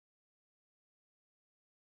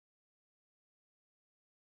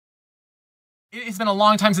It has been a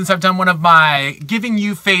long time since I've done one of my giving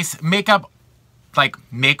you face makeup, like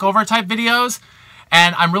makeover type videos.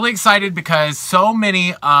 And I'm really excited because so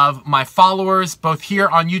many of my followers, both here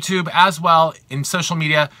on YouTube as well in social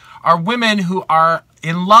media, are women who are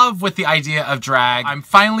in love with the idea of drag. I'm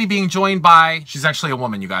finally being joined by, she's actually a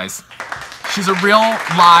woman, you guys. She's a real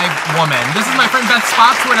live woman. This is my friend Beth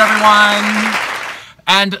Spotswood, everyone.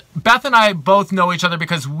 And Beth and I both know each other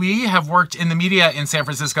because we have worked in the media in San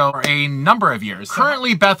Francisco for a number of years.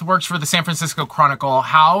 Currently, Beth works for the San Francisco Chronicle.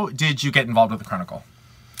 How did you get involved with the Chronicle?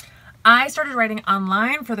 I started writing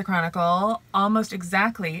online for the Chronicle almost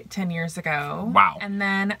exactly 10 years ago. Wow. And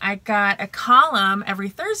then I got a column every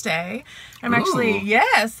Thursday. I'm actually,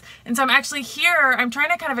 yes. And so I'm actually here. I'm trying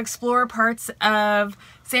to kind of explore parts of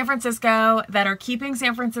San Francisco that are keeping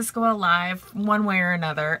San Francisco alive one way or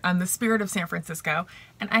another, the spirit of San Francisco.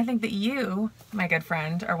 And I think that you, my good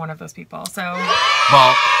friend, are one of those people. So well,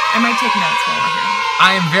 I might take notes while we're here.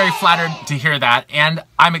 I am very flattered to hear that. And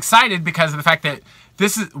I'm excited because of the fact that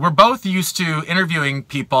we're both used to interviewing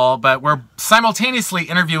people, but we're simultaneously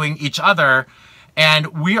interviewing each other. And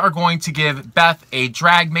we are going to give Beth a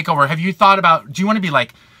drag makeover. Have you thought about, do you want to be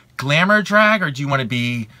like glamour drag or do you want to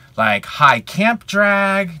be like high camp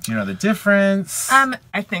drag? Do you know the difference?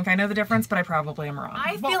 I think I know the difference, but I probably am wrong.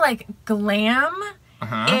 I feel like glam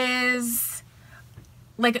is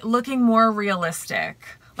like looking more realistic.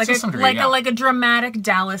 Like a dramatic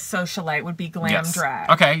Dallas socialite would be glam drag.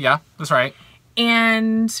 Okay, yeah, that's right.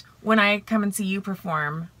 And when I come and see you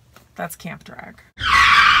perform, that's camp drag.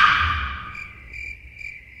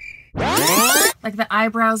 Like the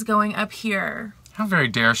eyebrows going up here. How very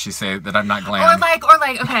dare she say that I'm not glam? Or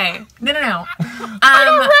like, okay. No.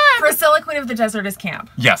 Priscilla, Queen of the Desert is camp.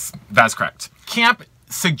 Yes, that's correct. Camp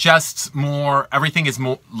suggests more, everything is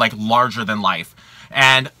more like larger than life.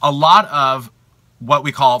 And a lot of what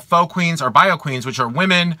we call faux queens or bio queens, which are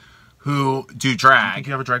women who do drag. You think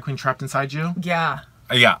you have a drag queen trapped inside you? Yeah.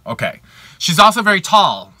 Yeah, okay. She's also very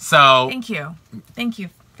tall, so... Thank you. Thank you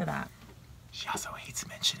for that. She also hates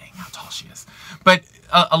mentioning how tall she is. But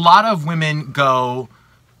a lot of women go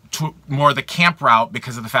to more the camp route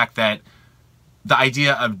because of the fact that the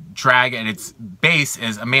idea of drag at its base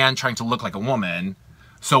is a man trying to look like a woman.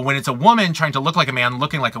 So when it's a woman trying to look like a man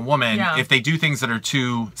looking like a woman, if they do things that are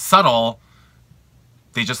too subtle,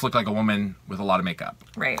 they just look like a woman with a lot of makeup.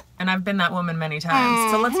 Right. And I've been that woman many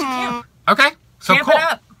times. So let's do camp. Okay. So camp cool. It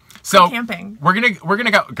up. So go camping. We're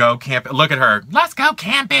gonna go camping. Look at her. Let's go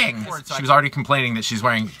camping. She was already complaining that she's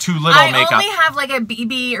wearing too little makeup. I only have like a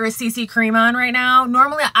BB or a CC cream on right now.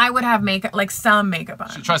 Normally I would have makeup, like some makeup on.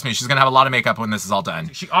 Trust me, she's gonna have a lot of makeup when this is all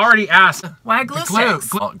done. She already asked. Why glue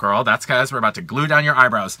sticks? Girl, that's because we're about to glue down your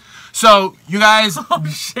eyebrows. So you guys, oh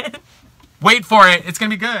shit, wait for it. It's gonna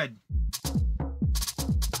be good.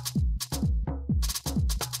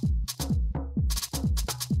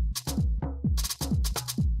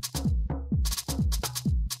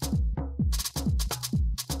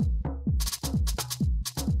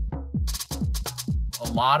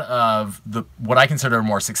 A lot of what I consider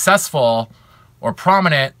more successful or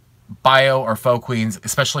prominent bio or faux queens,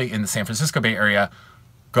 especially in the San Francisco Bay Area,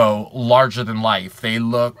 go larger than life. They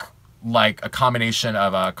look like a combination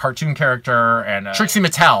of a cartoon character and Trixie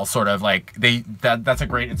Mattel, sort of like that's a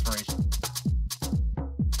great inspiration.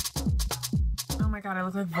 Oh my god, I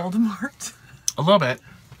look like Voldemort. A little bit.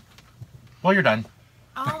 Well, you're done.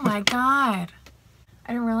 Oh my god.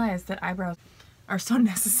 I didn't realize that eyebrows are so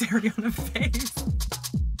necessary on a face.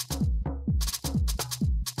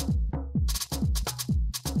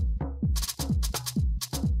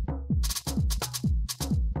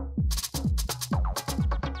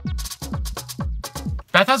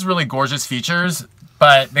 Beth has really gorgeous features,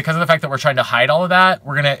 but because of the fact that we're trying to hide all of that,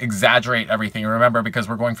 we're going to exaggerate everything. Remember, because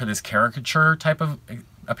we're going for this caricature type of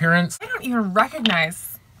appearance. I don't even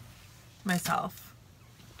recognize myself.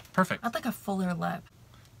 Perfect. I'd like a fuller lip.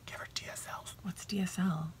 Give her DSL. What's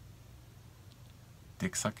DSL?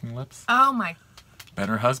 Dick sucking lips? Oh my. Bet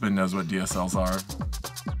her husband knows what DSLs are.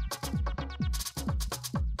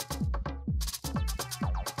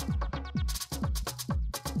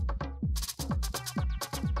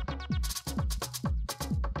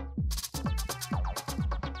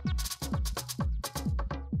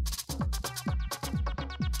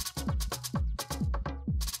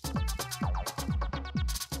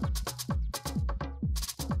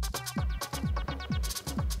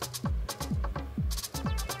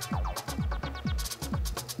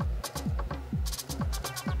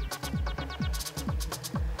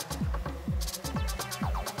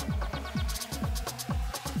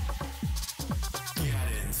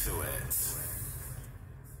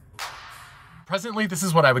 Presently, this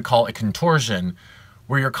is what I would call a contortion,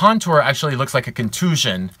 where your contour actually looks like a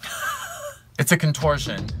contusion. It's a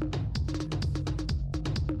contortion.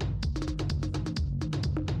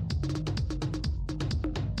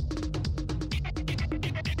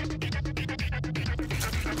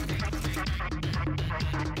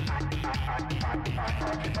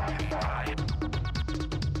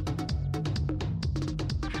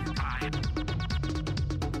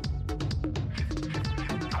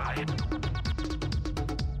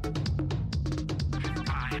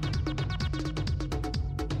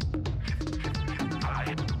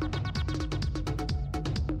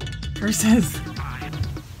 Versus.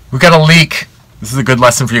 We got a leak. This is a good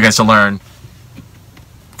lesson for you guys to learn.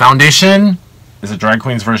 Foundation is a drag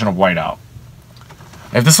queen's version of whiteout.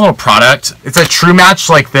 I have this little product. It's a true match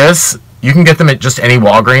like this. You can get them at just any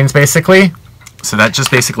Walgreens, basically. So that just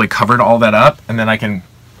basically covered all that up, and then I can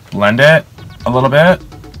blend it a little bit.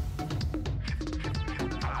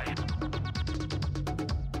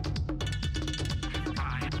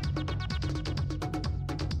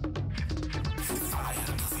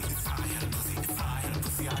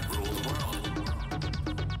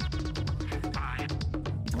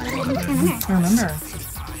 I remember.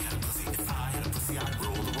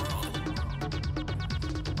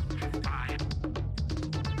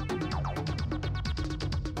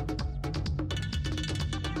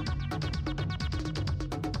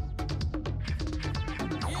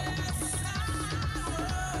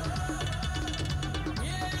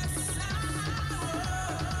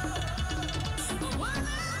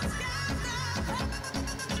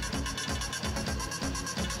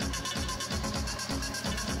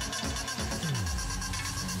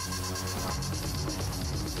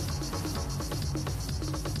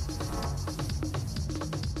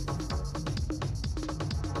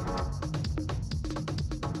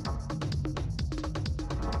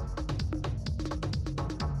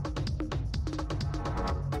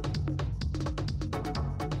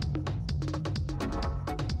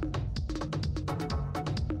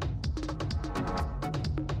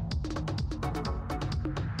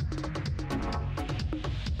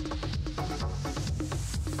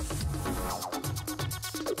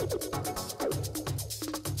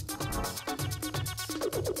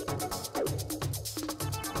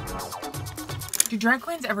 Do drag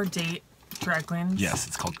queens ever date drag queens? Yes,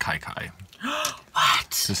 it's called Kai Kai.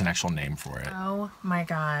 What? There's an actual name for it. Oh my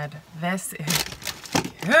god. This is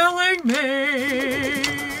killing me.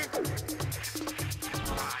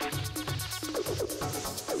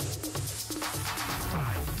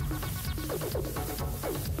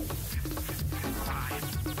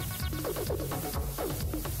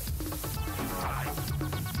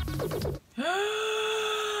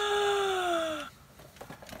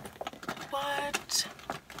 What?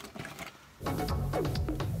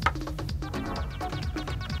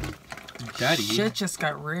 Daddy, Shit just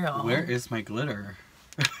got real. where is my glitter?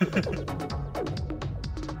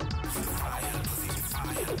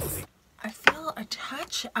 I feel a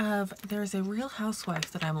touch of there's a Real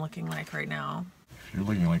Housewife that I'm looking like right now. If you're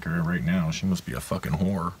looking like her right now, she must be a fucking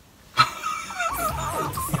whore.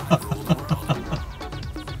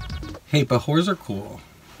 Hey, but whores are cool.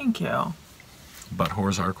 Thank you. But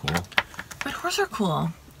whores are cool. But whores are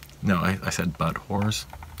cool. No, I said butt whores.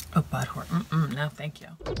 Oh, butt whore. Mm-mm, no, thank you.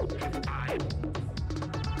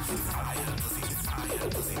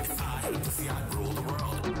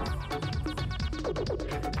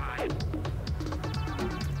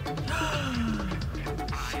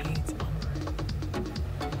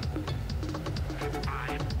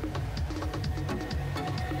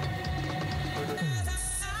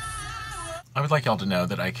 I would like y'all to know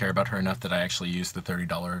that I care about her enough that I actually use the $30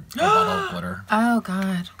 bottle glitter. Oh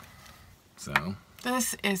god. So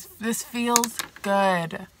This feels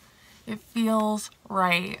good. It feels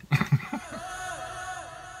right.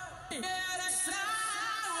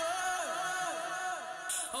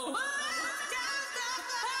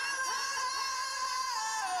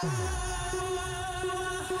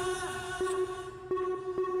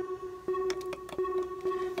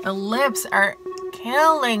 The lips are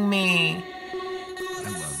killing me. I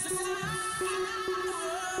love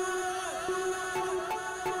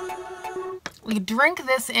We drink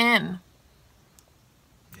this in.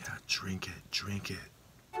 Yeah, drink it, drink it.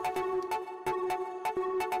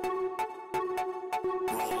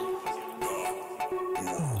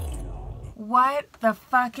 What the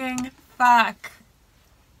fucking fuck?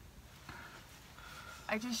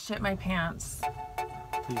 I just shit my pants.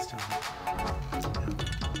 Please don't.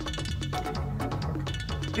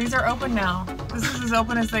 These are open now. This is as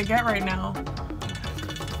open as they get right now.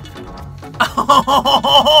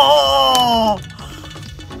 Oh!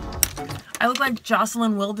 I look like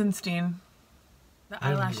Jocelyn Wildenstein. The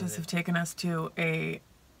eyelashes have taken us to a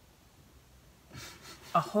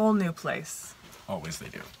whole new place. Always they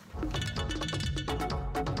do.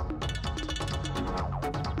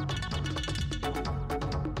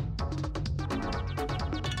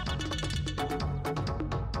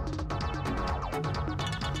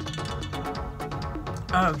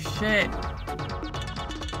 Oh shit.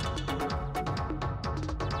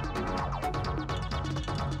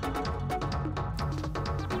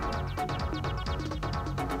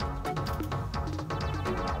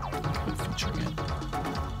 Featuring it.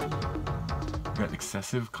 You got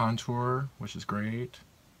excessive contour, which is great. You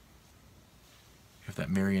have that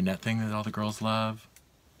marionette thing that all the girls love.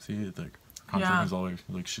 See, the contour is always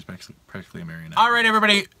like she's practically a marionette. All right,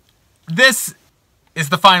 everybody, this is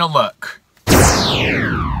the final look.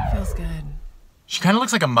 Feels good. She kind of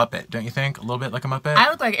looks like a Muppet, don't you think? A little bit like a Muppet? I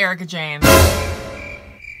look like Erica Jane.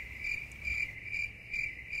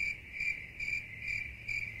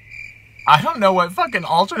 I don't know what fucking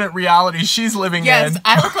alternate reality she's living in. Yes,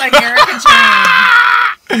 I look like Erica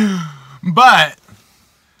Jane. But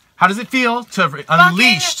how does it feel to have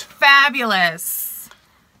unleashed? Fucking fabulous.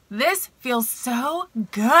 This feels so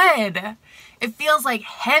good. It feels like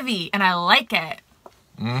heavy, and I like it.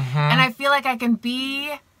 And I feel like I can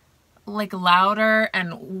be like louder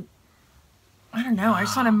and I don't know. I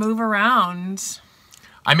just want to move around.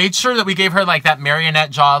 I made sure that we gave her like that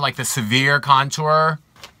marionette jaw, like the severe contour.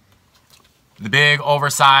 The big,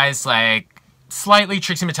 oversized, like slightly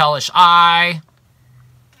Trixie Mattel-ish eye.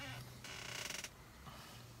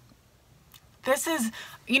 This is,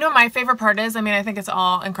 you know, my favorite part is, I mean, I think it's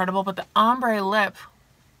all incredible, but the ombre lip.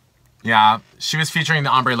 Yeah, she was featuring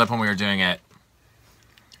the ombre lip when we were doing it.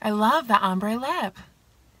 I love that ombre lip.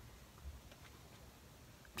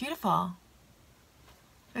 Beautiful.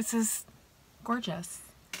 This is gorgeous.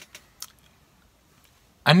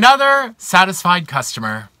 Another satisfied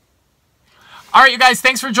customer. All right, you guys,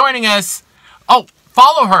 thanks for joining us. Oh,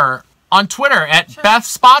 follow her on Twitter at Beth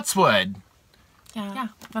Spotswood. Yeah,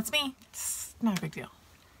 that's me. It's not a big deal.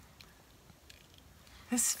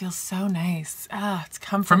 This feels so nice. Ah, it's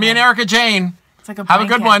comfortable. From me and Erica Jane. It's like a Have a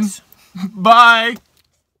good one. blanket. Bye.